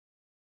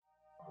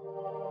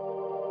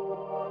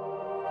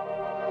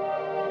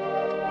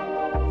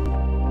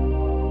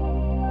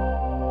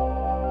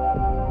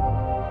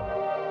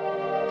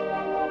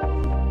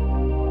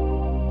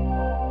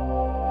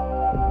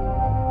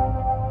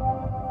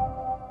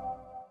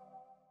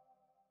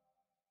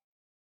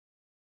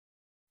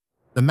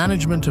The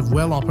management of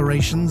well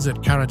operations at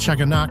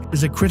Karachaganak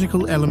is a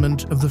critical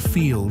element of the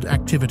field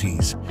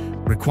activities,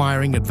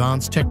 requiring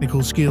advanced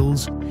technical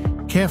skills,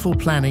 careful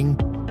planning,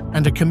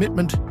 and a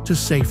commitment to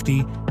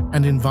safety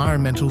and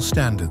environmental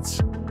standards.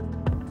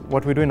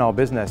 What we do in our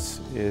business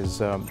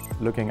is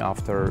looking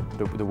after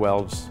the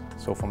wells,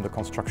 so from the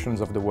constructions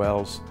of the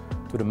wells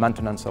to the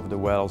maintenance of the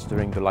wells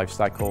during the life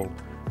cycle.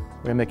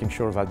 We're making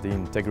sure that the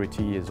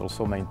integrity is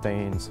also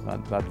maintained,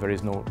 that there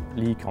is no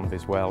leak on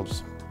these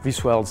wells.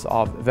 These wells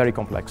are very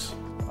complex.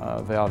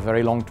 They are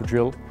very long to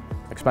drill,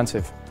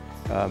 expensive,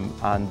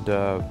 and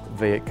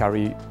they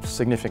carry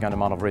significant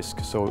amount of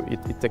risk. So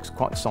it takes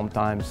quite some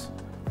time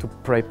to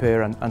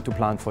prepare and to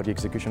plan for the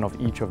execution of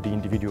each of the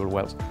individual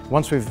wells.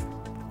 Once we've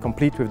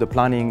complete with the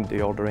planning,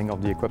 the ordering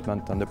of the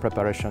equipment and the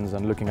preparations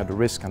and looking at the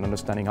risk and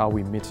understanding how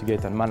we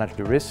mitigate and manage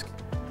the risk,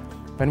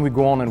 then we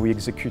go on and we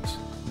execute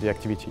the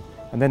activity.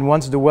 And then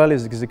once the well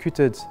is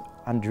executed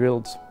and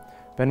drilled,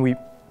 then we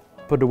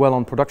put the well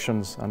on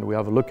productions and we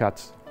have a look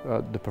at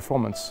the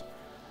performance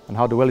and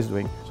how the well is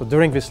doing. So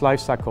during these life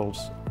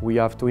cycles, we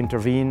have to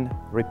intervene,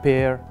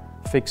 repair,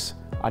 fix,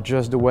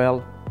 adjust the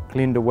well,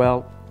 clean the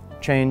well,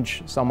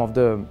 change some of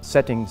the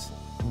settings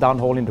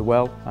downhole in the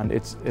well, and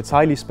it's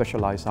highly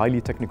specialized,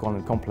 highly technical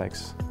and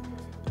complex.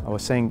 I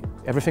was saying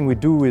everything we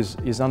do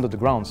is under the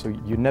ground, so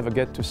you never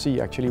get to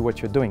see actually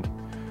what you're doing.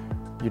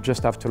 You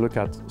just have to look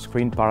at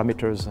screen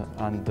parameters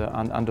and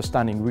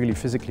understanding really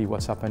physically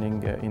what's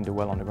happening in the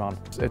well on the ground.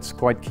 It's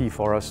quite key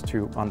for us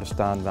to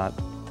understand that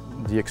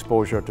the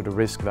exposure to the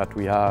risk that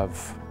we have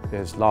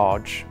is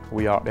large.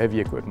 We are heavy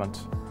equipment.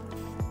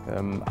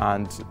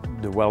 And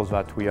the wells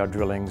that we are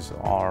drilling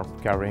are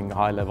carrying a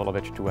high level of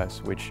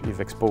H2S, which, if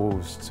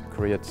exposed,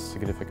 creates a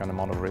significant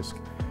amount of risk.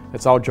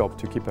 It's our job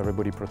to keep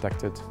everybody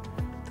protected,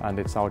 and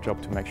it's our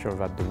job to make sure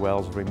that the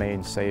wells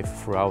remain safe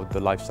throughout the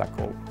life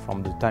cycle,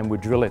 from the time we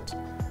drill it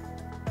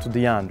to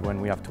the end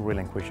when we have to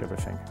relinquish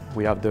everything.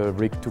 We have the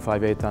rig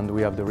 258 and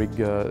we have the rig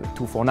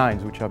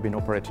 249s, which have been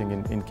operating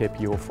in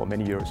KPO for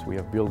many years. We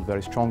have built a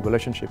very strong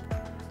relationship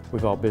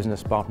with our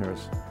business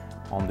partners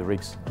on the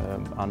rigs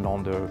and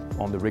on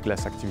the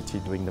rigless activity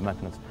during the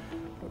maintenance.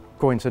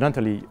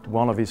 Coincidentally,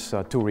 one of his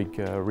rig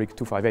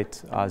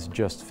 258 has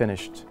just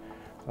finished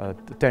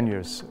 10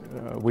 years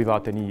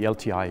without any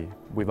LTI,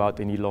 without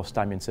any lost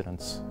time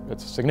incidents.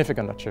 It's a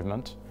significant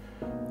achievement,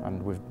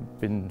 and we've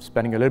been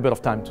spending a little bit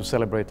of time to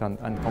celebrate and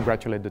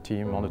congratulate the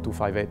team on the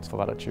 258 for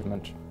that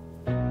achievement.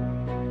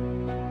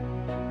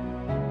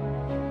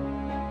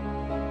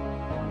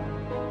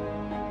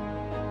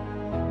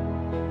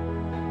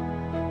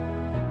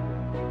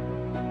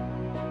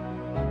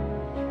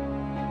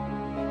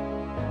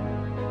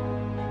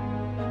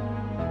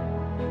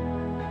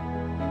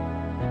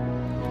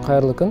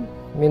 Қайырлы күн.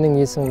 Менің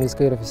есімім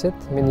языке.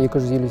 Мен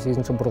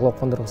 258-ші бұрғылау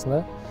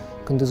қондырғысында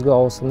күндізгі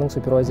ауысымның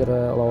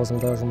супервайзері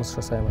лауазымында жұмыс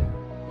жасаймын.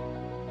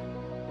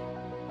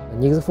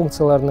 Негізгі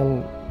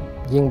функцияларының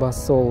ең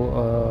бастысы ол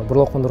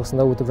бұрғылау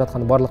қондырғысында өтіп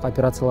жатқан барлық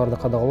операцияларды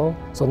қадағалау.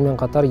 Сонымен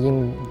қатар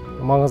ең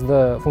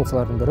маңызды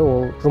функциялардың бірі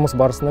ол жұмыс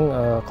барысының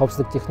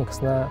қауіпсіздік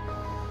техникасына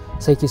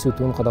сәйкес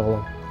өтуін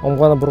қадағалау.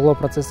 Ұңғыманы бұрғылау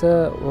процесі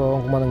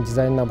ұңғыманың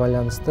дизайнына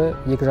байланысты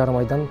 2,5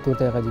 айдан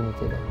 4 айға дейін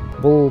өтеді.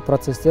 Бұл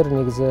процесстер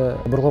негізі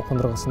бұрғылау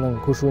қондырғысының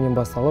көшуінен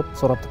басталып,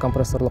 сорапты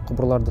компрессорлық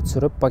құбырларды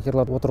түсіріп,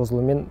 бакерлар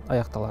отырғызылуымен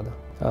аяқталады.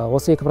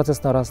 Осы екі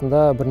процесстің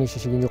арасында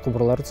бірнеше шегендеу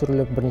құбырлары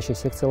түсіріліп, бірнеше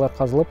секциялар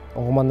қазылып,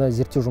 ұңғыманы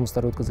зерттеу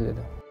жұмыстары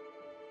өткізіледі.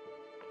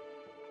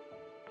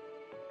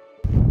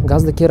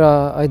 Газды кері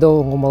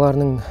айдау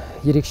ұңғымаларының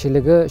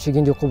ерекшелігі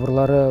шегендеу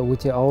құбырлары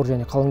өте ауыр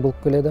және қалың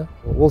болып келеді.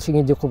 Ол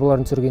шегендеу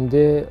құбырларын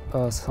түсіргенде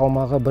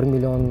салмағы 1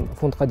 миллион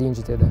фунтқа дейін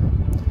жетеді.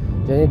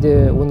 Және де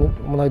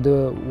мұнайды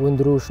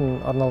өндіру үшін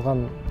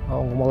арналған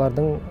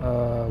ұңғымалардың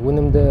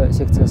өнімді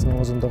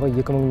секциясының ұзындығы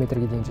 2000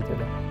 метрге дейін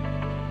жетеді.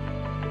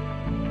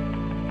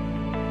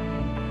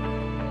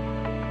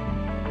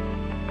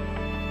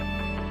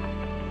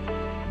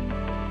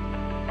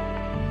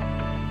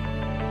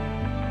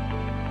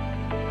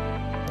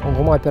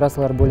 Ұңғыма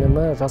операциялар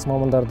бөлімі жас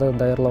мамандарды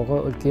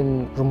даярлауға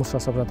үлкен жұмыс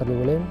жасап жатыр деп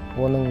ойлаймын.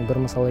 Оның бір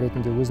мысалы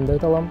ретінде өзімді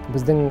айта аламын.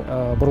 Біздің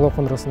бұрғылау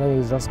қондырғысында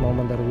жас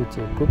мамандары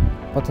өте көп,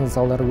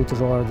 потенциалдары өте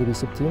жоғары деп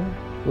есептеймін.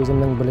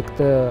 Өзімнің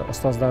білікті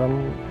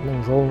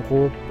ұстаздарымның жолын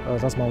қуып,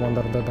 жас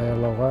мамандарды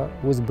даярлауға,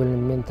 өз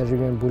біліммен,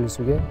 тәжірибемен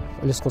бөлісуге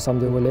үлес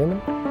қосамын деп ойлаймын.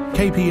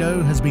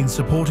 KPO has been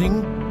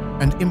supporting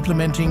and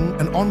implementing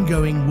an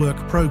ongoing work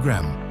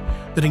program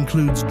that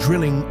includes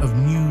drilling of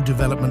new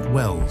development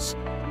wells,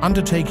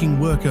 undertaking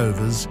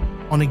workovers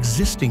on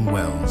existing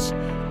wells,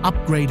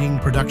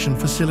 upgrading production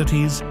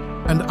facilities,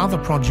 and other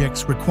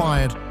projects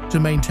required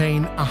to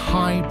maintain a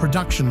high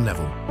production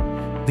level.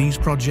 These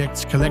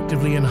projects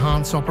collectively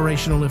enhance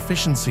operational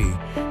efficiency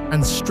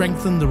and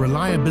strengthen the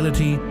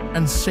reliability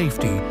and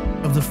safety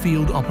of the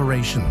field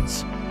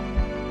operations.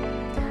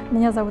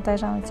 Меня зовут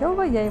Айжан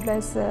Атева, я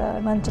являюсь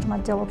менеджером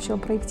отдела общего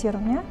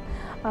проектирования.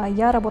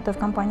 Я работаю в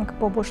компании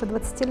КПО больше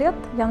 20 лет.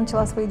 Я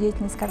начала свою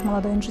деятельность как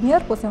молодой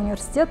инженер после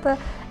университета.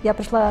 Я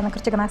пришла на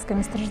Карачаганакское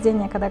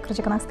месторождение, когда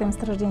Карачаганакское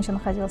месторождение еще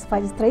находилось в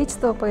фазе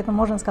строительства, поэтому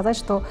можно сказать,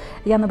 что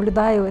я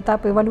наблюдаю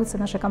этапы эволюции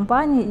нашей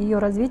компании и ее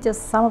развития с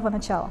самого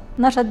начала.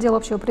 Наш отдел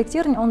общего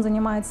проектирования, он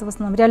занимается в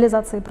основном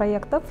реализацией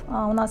проектов.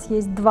 У нас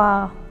есть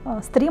два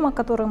стрима,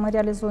 которые мы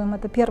реализуем.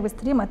 Это первый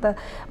стрим, это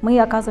мы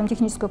оказываем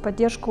техническую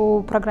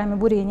поддержку программе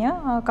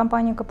бурения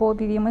компании КПО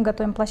БВ, мы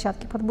готовим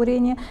площадки под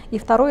бурение. И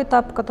второй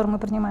этап, в котором мы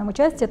принимаем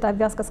участие, это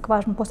обвязка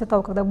скважин после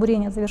того, когда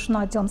бурение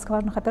завершено отделом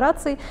скважинных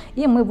операций,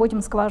 и мы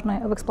вводим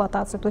скважины в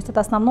эксплуатацию. То есть это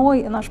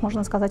основной наш,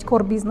 можно сказать,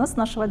 core-бизнес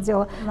нашего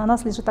отдела. На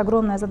нас лежит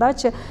огромная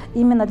задача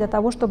именно для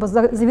того, чтобы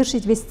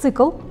завершить весь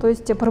цикл, то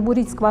есть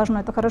пробурить скважину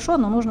это хорошо,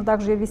 но нужно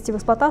также ее ввести в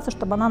эксплуатацию,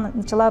 чтобы она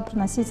начала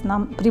приносить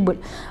нам прибыль.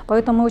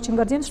 Поэтому мы очень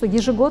гордимся, что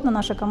ежегодно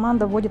наша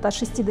команда вводит от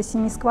 6 до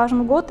 7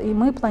 скважин в год, и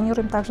мы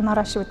планируем также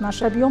наращивать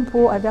наш объем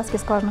по обвязке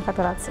скважинных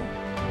операций.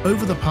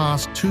 Over the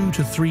past 2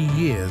 to 3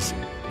 years,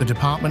 the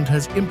department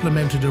has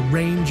implemented a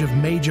range of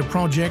major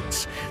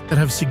projects that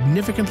have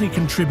significantly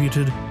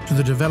contributed to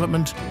the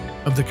development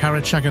of the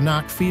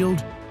Karachaganak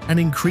field and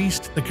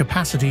increased the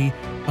capacity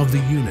of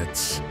the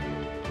units.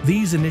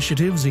 These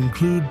initiatives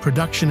include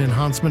production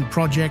enhancement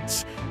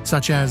projects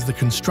such as the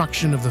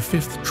construction of the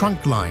 5th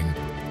trunk line,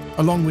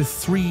 along with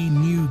 3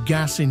 new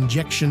gas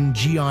injection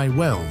GI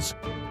wells,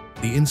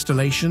 the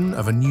installation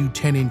of a new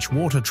 10-inch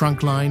water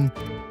trunk line,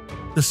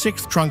 the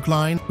 6th trunk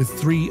line with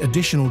 3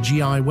 additional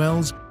GI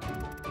wells,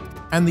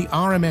 and the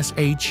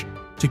RMSH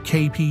to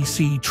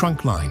KPC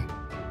trunk line.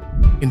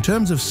 In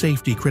terms of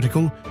safety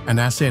critical and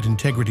asset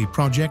integrity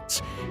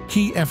projects,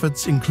 key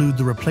efforts include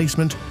the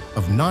replacement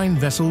of 9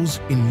 vessels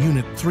in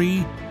Unit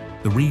 3,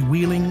 the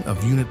re-wheeling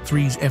of Unit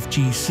 3's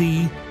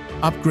FGC,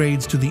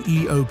 upgrades to the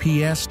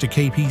EOPS to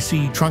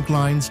KPC trunk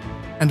lines,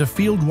 and a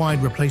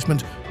field-wide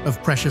replacement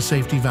of pressure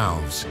safety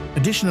valves.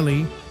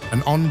 Additionally,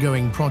 an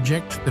ongoing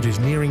project that is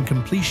nearing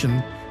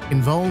completion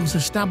involves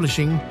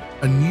establishing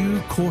a new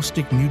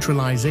caustic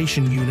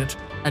neutralization unit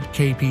at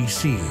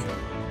KPC.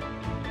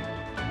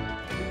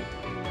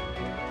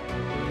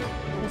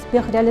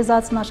 Успех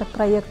реализации наших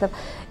проектов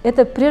 –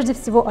 это прежде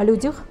всего о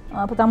людях,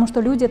 потому что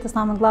люди – это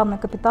самый главный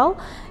капитал.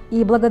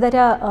 И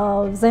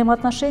благодаря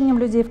взаимоотношениям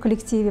людей в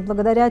коллективе,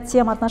 благодаря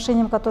тем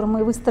отношениям, которые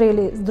мы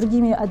выстроили с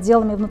другими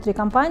отделами внутри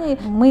компании,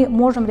 мы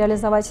можем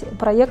реализовать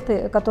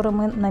проекты, которые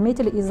мы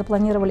наметили и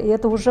запланировали. И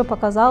это уже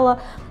показало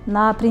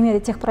на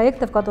примере тех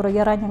проектов, которые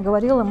я ранее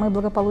говорила, мы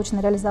благополучно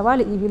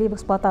реализовали и ввели в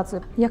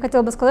эксплуатацию. Я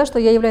хотела бы сказать, что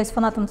я являюсь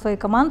фанатом своей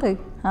команды,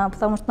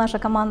 потому что наша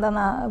команда,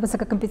 она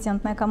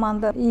высококомпетентная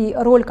команда. И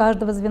роль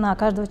каждого звена,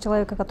 каждого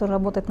человека, который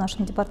работает в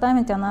нашем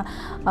департаменте, она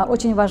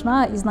очень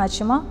важна и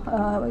значима.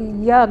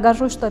 Я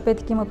горжусь, что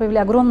опять-таки мы провели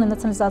огромную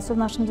национализацию в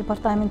нашем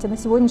департаменте. На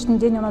сегодняшний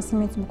день у нас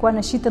имеются буквально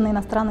считанные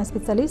иностранные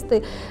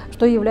специалисты,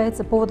 что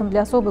является поводом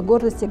для особой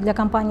гордости для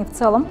компании в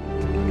целом.